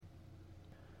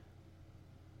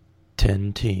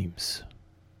10 teams,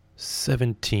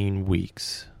 17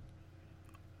 weeks,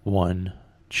 1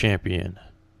 champion.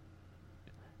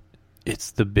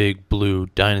 It's the Big Blue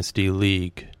Dynasty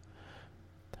League,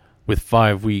 with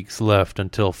 5 weeks left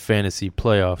until fantasy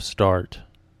playoffs start.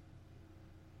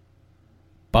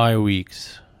 Bye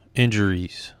weeks,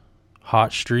 injuries,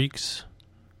 hot streaks,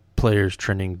 players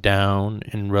trending down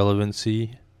in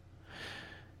relevancy.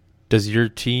 Does your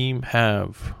team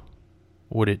have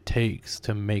what it takes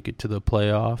to make it to the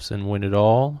playoffs and win it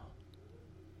all?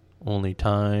 Only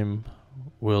time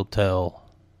will tell.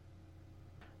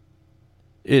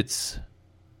 It's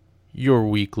your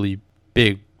weekly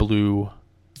Big Blue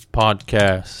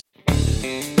podcast.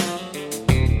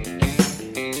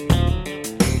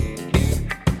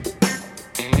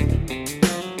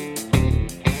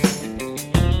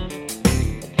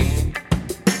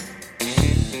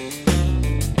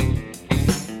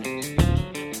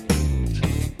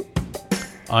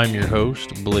 I'm your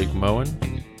host, Blake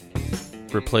Moen,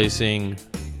 replacing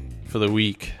for the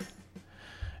week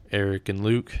Eric and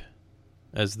Luke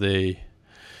as they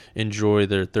enjoy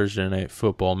their Thursday night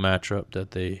football matchup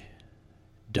that they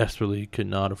desperately could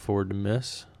not afford to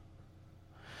miss.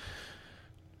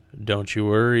 Don't you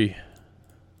worry,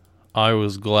 I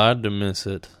was glad to miss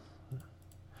it.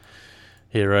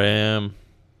 Here I am.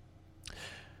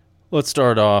 Let's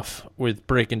start off with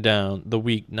breaking down the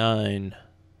Week 9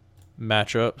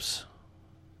 matchups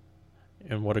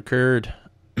and what occurred.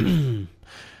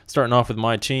 Starting off with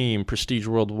my team, Prestige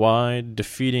Worldwide,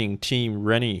 defeating Team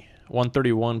Rennie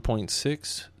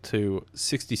 131.6 to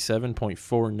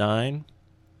 67.49.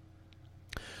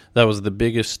 That was the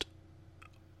biggest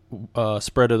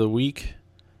spread of the week,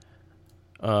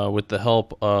 with the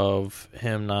help of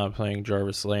him not playing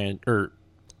Jarvis Landry,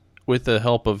 with the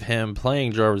help of him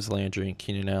playing Jarvis Landry and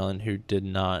Keenan Allen, who did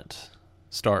not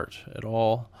start at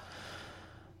all.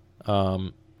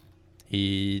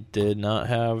 He did not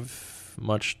have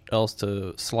much else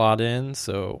to slot in,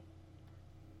 so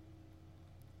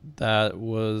that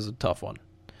was a tough one.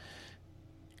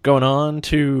 Going on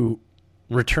to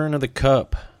Return of the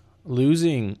Cup,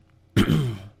 losing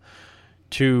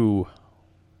to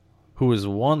who was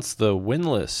once the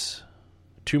winless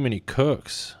Too Many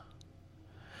Cooks,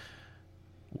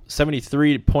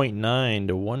 73.9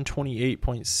 to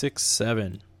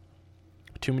 128.67.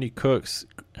 Too Many Cooks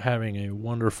having a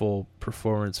wonderful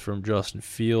performance from Justin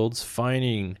Fields,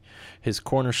 finding his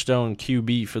cornerstone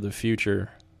QB for the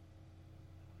future.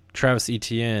 Travis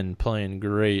Etienne playing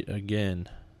great again.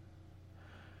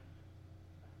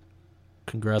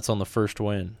 Congrats on the first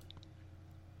win.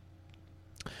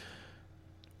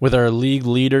 With our league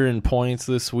leader in points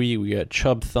this week, we got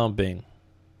Chubb Thumping,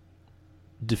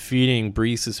 defeating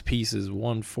Brees's Pieces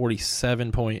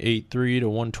 147.83 to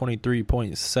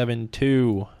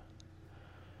 123.72.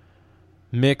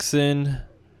 Mixon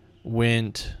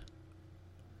went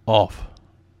off.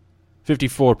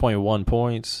 54.1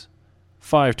 points,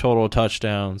 5 total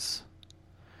touchdowns.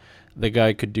 The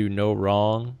guy could do no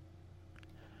wrong,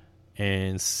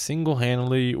 and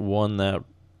single-handedly won that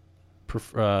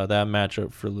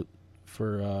matchup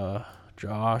for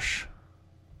Josh.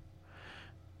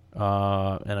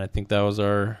 And I think that was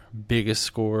our biggest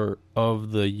score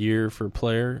of the year for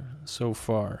player so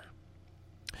far.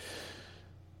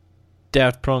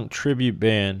 Daft Punk Tribute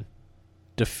Band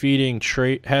defeating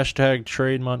hashtag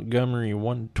Trade Montgomery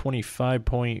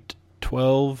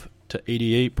 125.12 to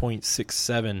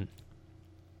 88.67.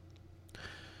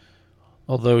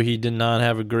 Although he did not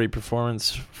have a great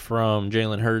performance from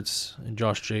Jalen Hurts and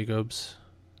Josh Jacobs,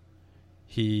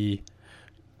 he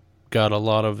got a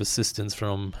lot of assistance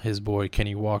from his boy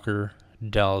Kenny Walker,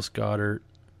 Dallas Goedert,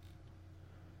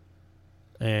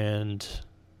 and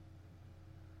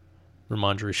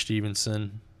Ramondre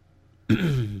Stevenson,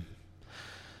 and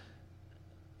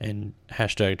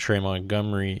hashtag Trey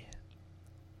Montgomery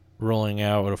rolling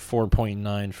out with a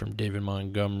 4.9 from David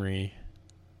Montgomery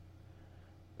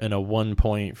and a 1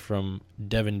 point from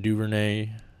Devin Duvernay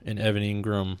and Evan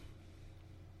Ingram.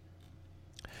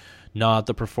 Not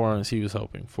the performance he was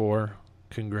hoping for.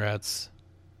 Congrats,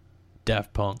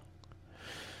 Daft Punk.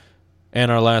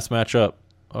 And our last matchup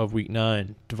of Week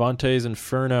 9, Devontae's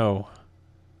Inferno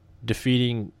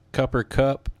defeating Cupper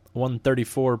Cup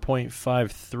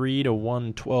 134.53 to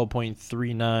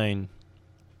 112.39.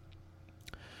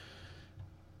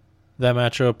 That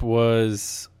matchup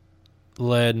was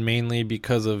led mainly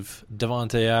because of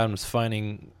Devontae Adams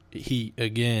finding heat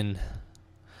again,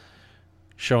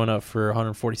 showing up for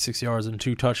 146 yards and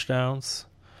 2 touchdowns.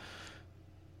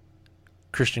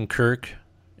 Christian Kirk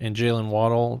and Jalen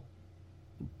Waddle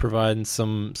providing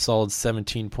some solid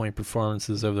 17-point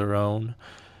performances of their own.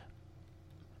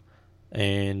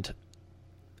 And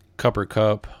Cooper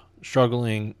Kupp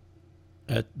struggling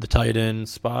at the tight end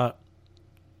spot.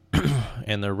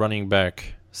 And the running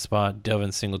back spot,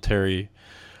 Devin Singletary,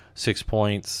 6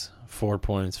 points, 4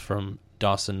 points from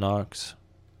Dawson Knox.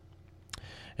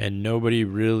 And nobody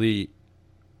really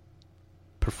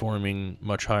performing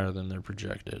much higher than they're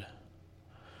projected.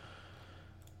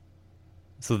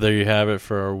 So there you have it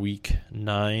for our Week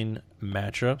 9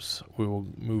 matchups. We will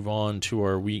move on to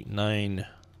our Week 9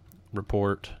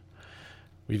 report.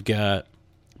 We've got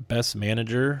best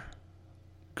manager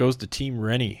goes to Team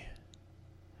Rennie.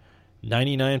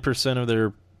 99% of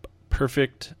their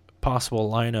perfect possible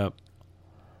lineup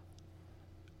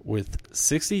with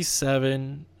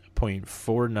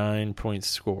 67.49 points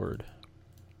scored.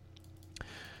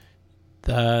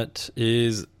 That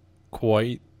is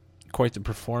quite the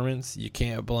performance. You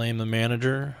can't blame the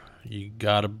manager. You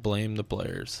got to blame the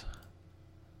players.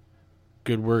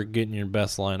 Good work getting your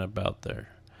best lineup out there.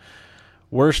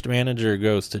 Worst manager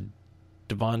goes to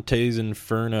Devontae's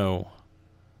Inferno.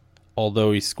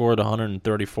 Although he scored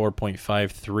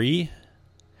 134.53,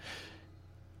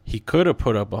 he could have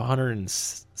put up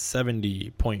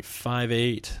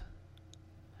 170.58,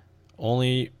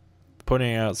 only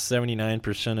putting out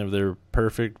 79% of their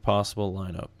perfect possible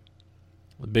lineup.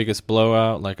 The biggest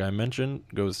blowout, like I mentioned,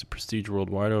 goes to Prestige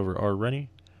Worldwide over R. Rennie.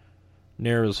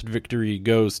 Narrowest victory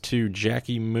goes to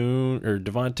Jackie Moon or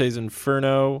Devontae's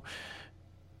Inferno,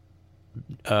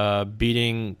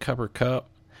 beating Cooper Kupp.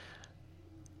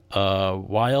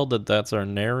 Wild that's our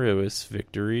narrowest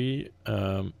victory.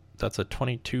 That's a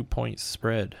 22-point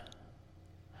spread.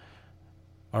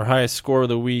 Our highest score of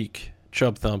the week,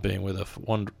 Chubb Thumping with a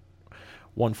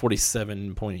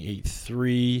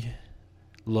 147.83.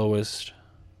 Lowest,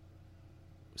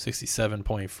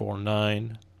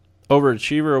 67.49.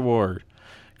 Overachiever Award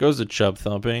goes to Chubb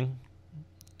Thumping.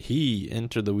 He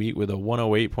entered the week with a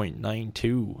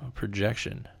 108.92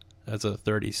 projection. That's a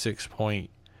 36-point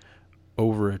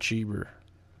overachiever.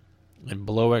 And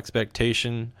below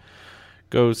expectation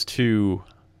goes to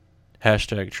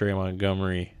Trey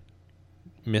Montgomery,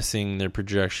 missing their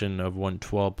projection of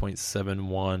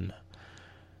 112.71.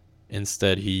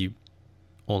 Instead, he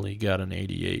only got an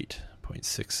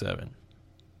 88.67.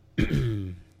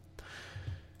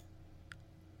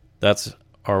 That's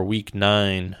our Week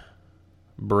 9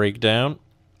 breakdown.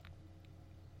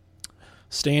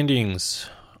 Standings,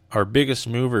 our biggest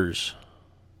movers.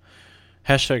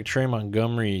 Trey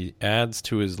Montgomery adds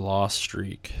to his loss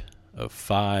streak of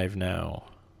 5 now.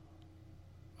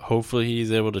 Hopefully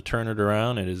he's able to turn it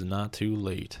around. It is not too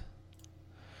late.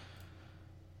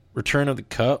 Return of the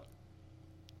Cup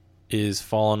is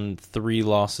fallen 3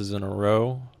 losses in a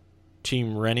row.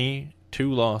 Team Rennie,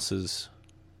 2 losses.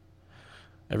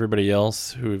 Everybody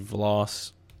else who have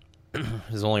lost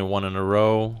is only 1 in a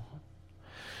row.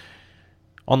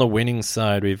 On the winning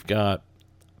side, we've got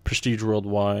Prestige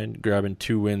Worldwide grabbing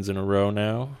 2 wins in a row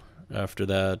now after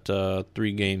that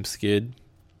 3-game skid.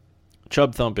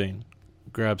 Chubb Thumping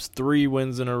grabs 3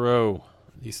 wins in a row.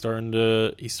 He's starting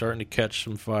to catch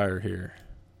some fire here.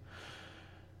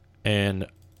 And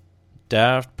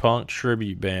Daft Punk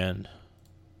Tribute Band,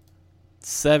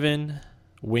 7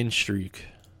 win streak.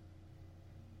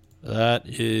 That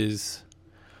is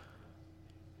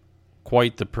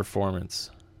quite the performance.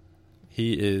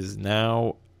 He is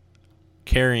now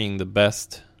carrying the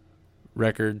best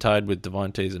record, tied with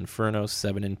Devontae's Inferno,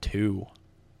 7-2.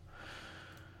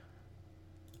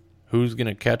 Who's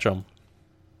gonna catch him?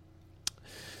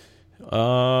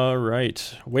 All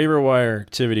right, waiver wire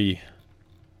activity.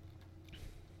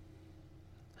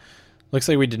 Looks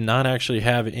like we did not actually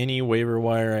have any waiver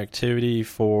wire activity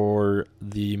for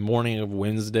the morning of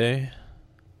Wednesday.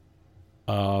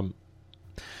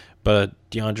 But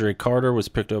DeAndre Carter was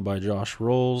picked up by Josh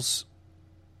Rolls.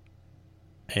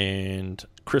 And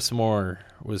Chris Moore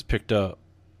was picked up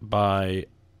by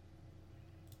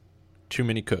Too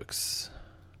Many Cooks.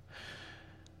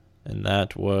 And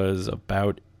that was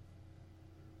about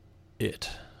it.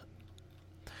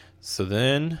 So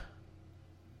then,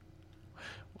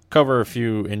 we'll cover a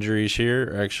few injuries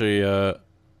here. Actually, I'll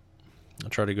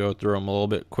try to go through them a little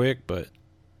bit quick, but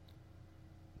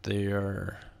they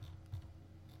are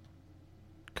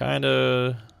kind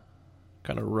of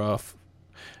rough.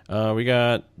 We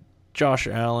got Josh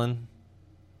Allen,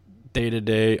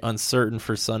 day-to-day, uncertain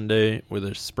for Sunday with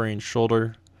a sprained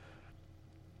shoulder.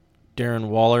 Darren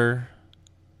Waller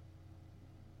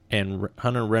and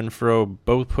Hunter Renfrow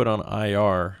both put on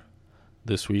IR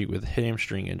this week with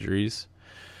hamstring injuries.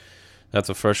 That's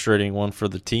a frustrating one for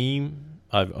the team.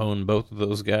 I've owned both of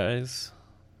those guys.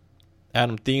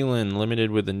 Adam Thielen,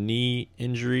 limited with a knee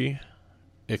injury,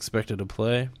 expected to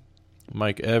play.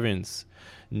 Mike Evans,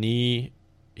 knee.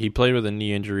 He played with a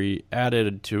knee injury,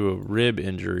 added to a rib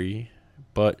injury,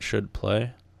 but should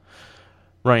play.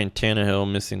 Ryan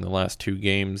Tannehill, missing the last 2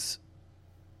 games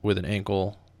with an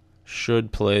ankle,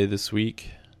 should play this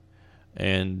week.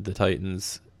 And the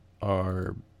Titans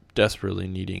are desperately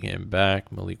needing him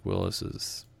back. Malik Willis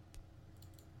is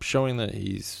showing that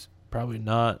he's probably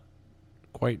not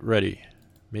quite ready,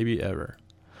 maybe ever.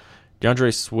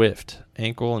 DeAndre Swift,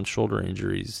 ankle and shoulder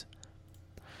injuries.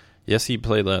 Yes, he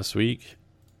played last week.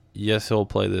 Yes, he'll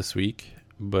play this week,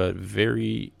 but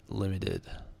very limited.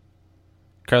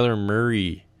 Kyler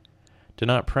Murray did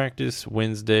not practice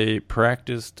Wednesday,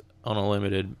 practiced on a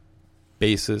limited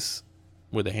basis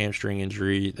with a hamstring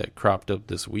injury that cropped up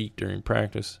this week during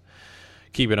practice.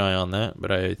 Keep an eye on that,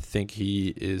 but I think he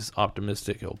is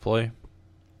optimistic he'll play.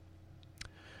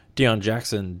 Deion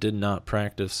Jackson did not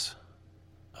practice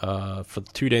for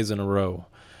 2 days in a row.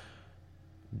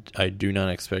 I do not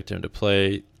expect him to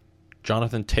play.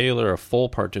 Jonathan Taylor, a full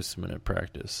participant at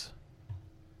practice.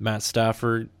 Matt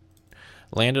Stafford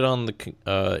landed on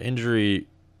the injury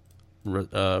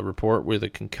report with a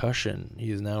concussion.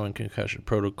 He is now in concussion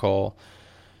protocol.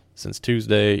 Since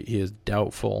Tuesday, he is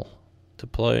doubtful to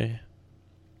play.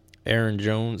 Aaron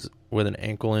Jones, with an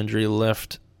ankle injury,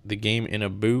 left the game in a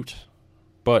boot,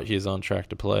 but he is on track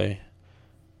to play.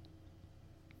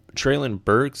 Treylon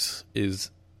Burks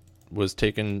was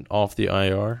taken off the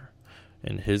IR,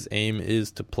 and his aim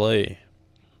is to play.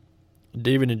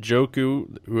 David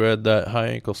Njoku, who had that high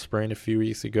ankle sprain a few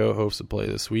weeks ago, hopes to play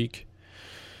this week.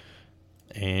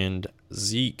 And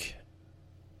Zeke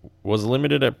was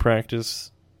limited at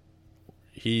practice.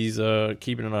 He's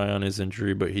keeping an eye on his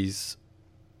injury, but he's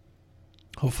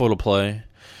hopeful to play.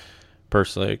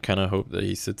 Personally, I kind of hope that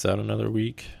he sits out another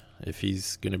week if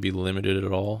he's going to be limited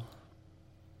at all.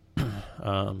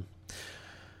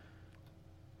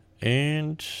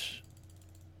 And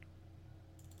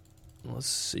let's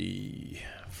see.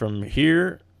 From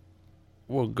here,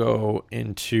 we'll go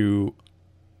into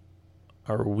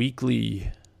our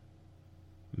weekly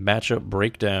matchup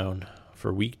breakdown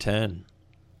for Week 10.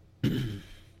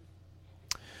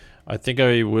 I think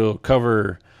I will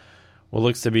cover what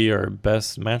looks to be our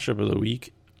best matchup of the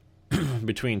week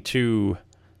between two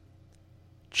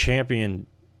championship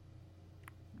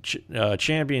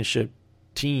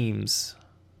teams,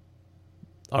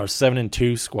 our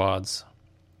 7-2 squads,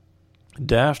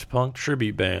 Daft Punk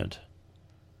Tribute Band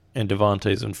and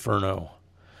Devontae's Inferno.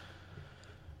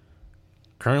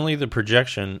 Currently, the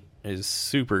projection is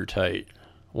super tight,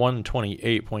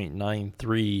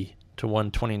 128.93 to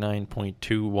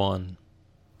 129.21.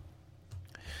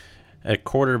 At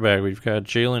quarterback, we've got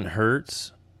Jalen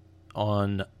Hurts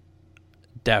on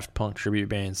Daft Punk Tribute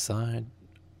Band's side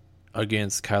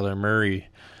against Kyler Murray.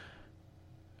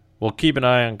 We'll keep an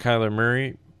eye on Kyler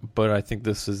Murray, but I think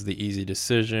this is the easy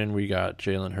decision. We got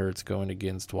Jalen Hurts going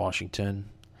against Washington.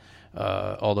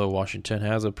 Although Washington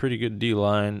has a pretty good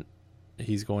D-line,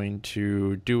 he's going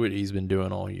to do what he's been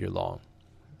doing all year long,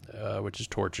 which is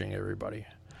torching everybody.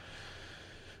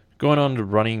 Going on to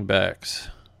running backs.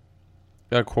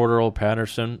 Got Cordero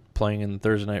Patterson playing in the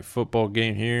Thursday night football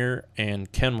game here,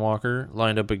 and Ken Walker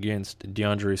lined up against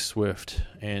DeAndre Swift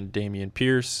and Dameon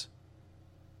Pierce.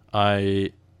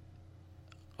 I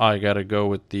got to go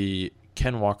with the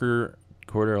Ken Walker,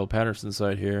 Cordero Patterson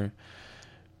side here,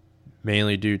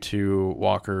 mainly due to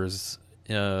Walker's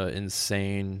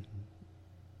insane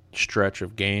stretch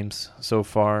of games so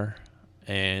far.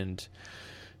 And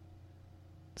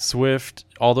Swift,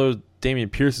 although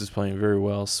Dameon Pierce is playing very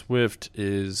well, Swift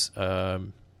is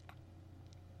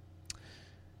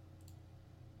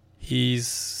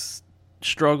he's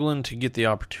struggling to get the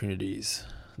opportunities.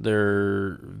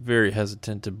 They're very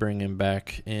hesitant to bring him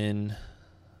back in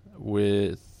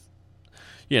with,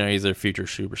 he's their future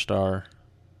superstar.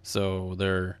 So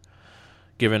they're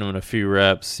giving him a few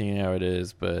reps, seeing how it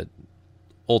is. But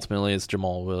ultimately, it's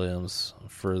Jamal Williams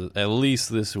for at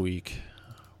least this week.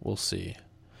 We'll see.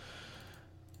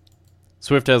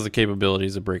 Swift has the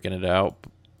capabilities of breaking it out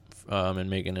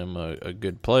and making him a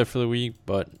good play for the week,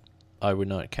 but I would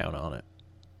not count on it.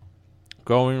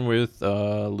 Going with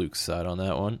Luke's side on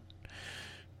that one.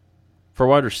 For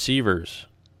wide receivers,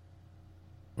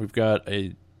 we've got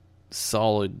a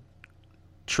solid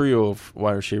trio of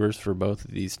wide receivers for both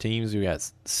of these teams. We got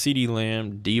CeeDee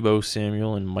Lamb, Deebo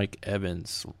Samuel, and Mike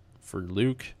Evans for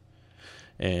Luke.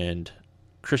 And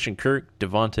Christian Kirk,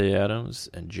 Devontae Adams,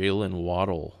 and Jalen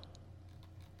Waddle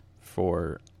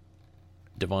for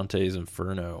Devontae's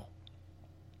Inferno.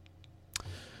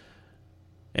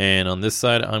 And on this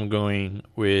side, I'm going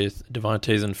with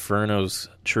Devontae's Inferno's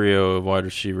trio of wide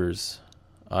receivers.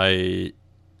 I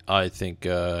I think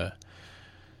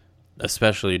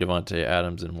especially Devontae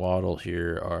Adams and Waddle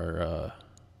here are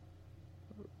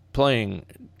playing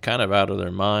kind of out of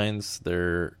their minds.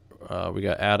 We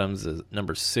got Adams at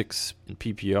number 6 in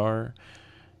PPR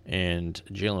and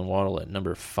Jalen Waddle at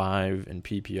number 5 in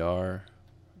PPR.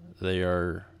 They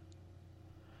are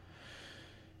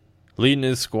leading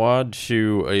his squad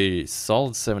to a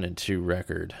solid 7-2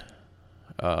 record.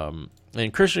 And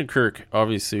Christian Kirk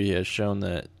obviously has shown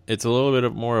that it's a little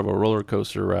bit more of a roller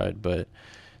coaster ride, but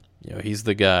he's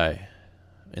the guy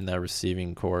in that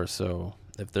receiving core. So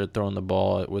if they're throwing the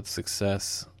ball with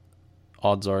success,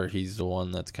 odds are he's the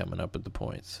one that's coming up with the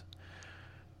points.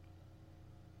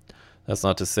 That's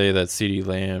not to say that CeeDee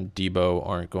Lamb, Debo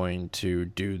aren't going to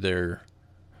do their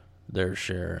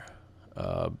share,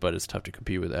 but it's tough to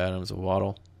compete with Adams and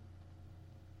Waddle.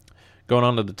 Going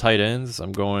on to the tight ends,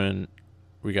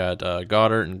 we got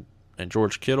Goddard and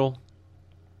George Kittle.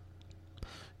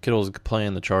 Kittle's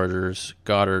playing the Chargers,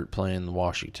 Goddard playing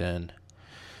Washington.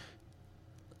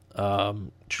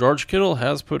 George Kittle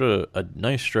has put a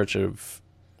nice stretch of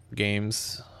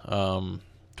games,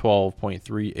 12.3,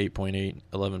 8.8,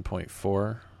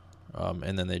 11.4,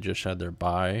 and then they just had their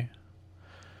bye.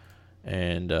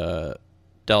 And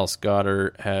Dallas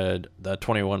Goedert had that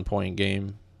 21-point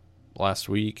game last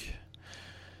week.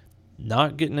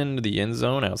 Not getting into the end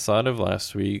zone outside of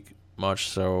last week, much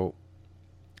so,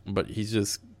 but he's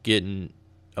just getting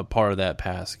a part of that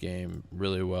pass game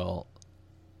really well.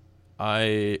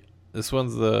 This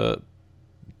one's the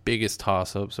biggest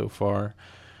toss-up so far.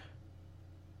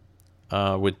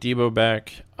 With Debo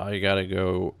back, I gotta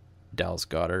go Dallas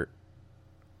Goedert.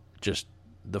 Just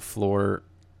the floor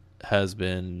has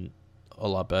been a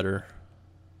lot better,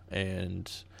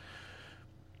 and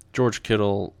George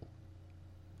Kittle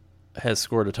has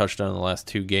scored a touchdown in the last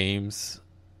 2 games,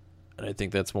 and I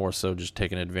think that's more so just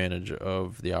taking advantage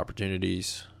of the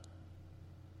opportunities,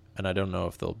 and I don't know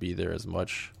if they'll be there as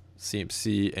much.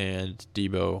 CMC and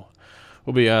Debo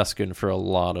will be asking for a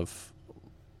lot of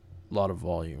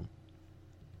volume.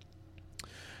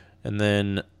 And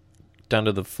then down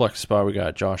to the flex spot, we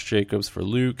got Josh Jacobs for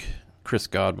Luke, Chris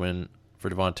Godwin for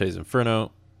Devontae's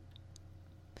Inferno.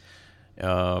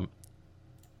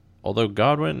 Although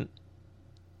Godwin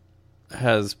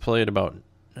has played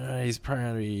he's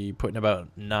probably putting about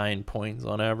 9 points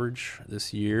on average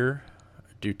this year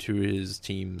due to his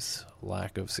team's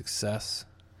lack of success.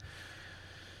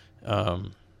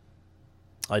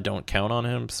 I don't count on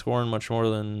him scoring much more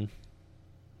than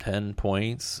 10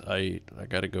 points. I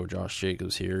got to go Josh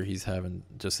Jacobs here. He's having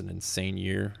just an insane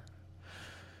year.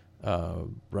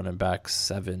 Running back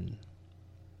 7.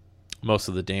 Most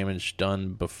of the damage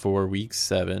done before week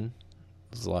 7.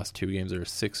 The last 2 games are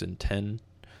 6 and 10.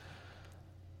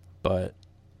 But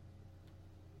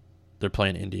they're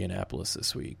playing Indianapolis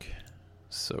this week.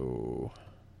 So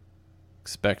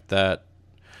expect that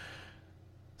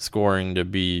scoring to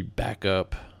be back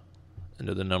up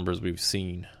into the numbers we've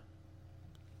seen.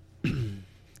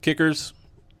 Kickers,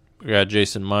 we got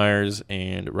Jason Myers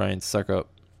and Ryan Suckup.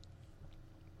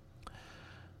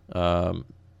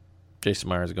 Jason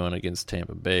Myers going against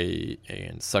Tampa Bay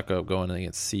and Suckup going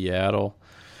against Seattle.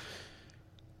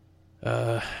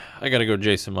 I got to go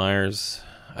Jason Myers.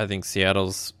 I think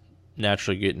Seattle's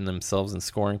naturally getting themselves in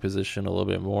scoring position a little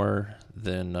bit more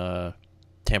than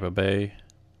Tampa Bay.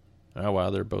 Oh, wow,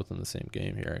 they're both in the same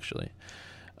game here, actually.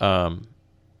 But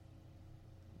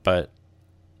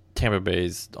Tampa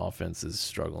Bay's offense is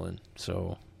struggling,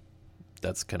 so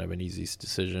that's kind of an easy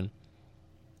decision.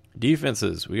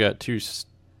 Defenses, we got 2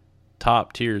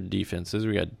 top-tier defenses.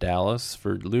 We got Dallas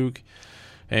for Luke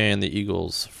and the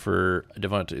Eagles for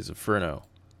Devontae's Inferno.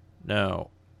 Now,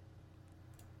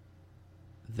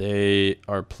 they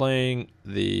are playing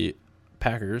the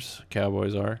Packers,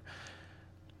 Cowboys are.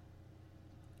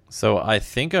 So I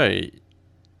think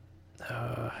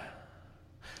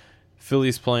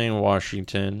Philly's playing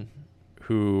Washington,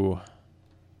 who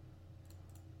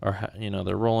are,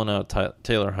 they're rolling out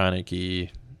Taylor Heineke.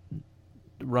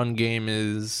 Run game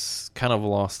is kind of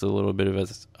lost a little bit of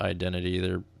its identity.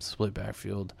 They're split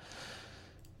backfield.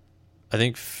 I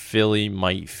think Philly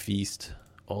might feast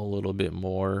a little bit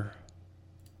more,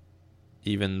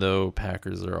 even though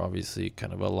Packers are obviously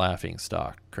kind of a laughing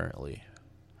stock currently.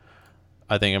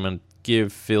 I think I'm going to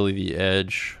give Philly the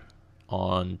edge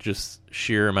on just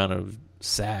sheer amount of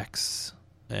sacks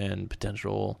and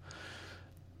potential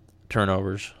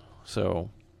turnovers. So,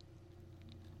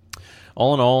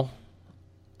 all in all,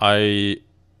 I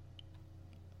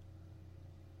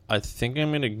think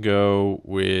I'm going to go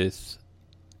with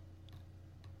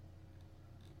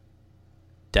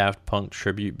Daft Punk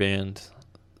tribute band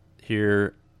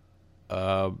here.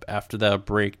 after that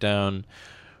breakdown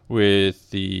with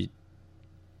the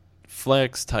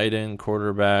flex, tight end,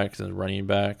 quarterbacks, and running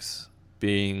backs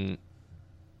having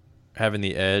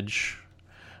the edge,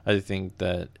 I think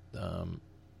that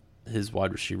his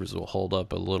wide receivers will hold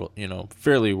up a little,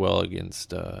 fairly well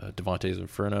against Devontae's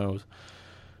Infernos.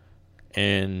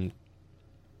 And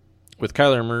with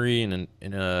Kyler Murray in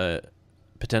a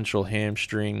potential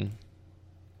hamstring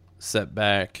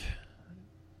setback,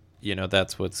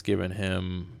 that's what's given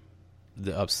him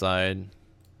the upside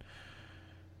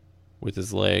with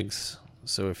his legs.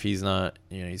 So if he's not,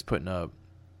 he's putting up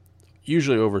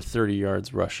usually over 30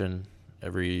 yards rushing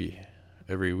every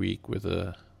week with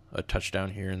a touchdown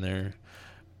here and there.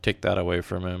 Take that away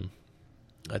from him,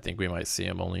 I think we might see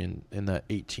him only in that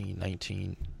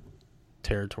 18-19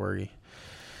 territory.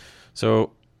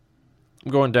 So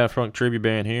I'm going Daft Punk tribute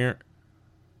band here.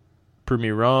 Prove me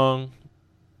wrong.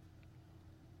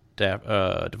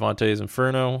 Devontae's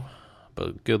Inferno,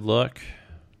 but good luck.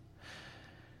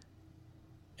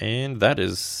 And that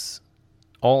is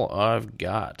all I've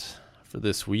got for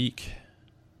this week.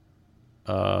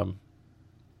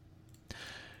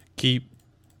 Keep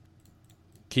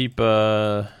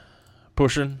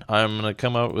pushing. I'm gonna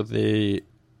come out with a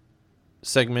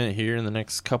segment here in the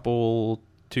next couple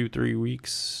 2-3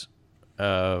 weeks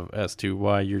as to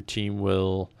why your team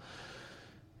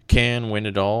can win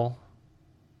it all.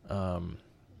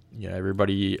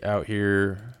 Everybody out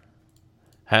here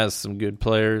has some good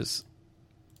players.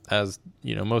 As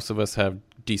most of us have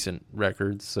decent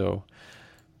records, so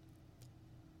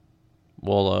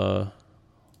we'll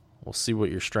see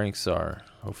what your strengths are.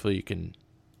 Hopefully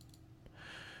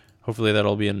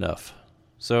that'll be enough.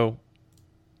 So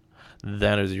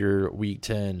that is your Week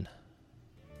 10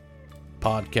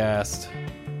 podcast.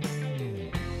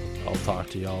 I'll talk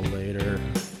to y'all later.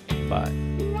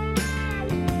 Bye.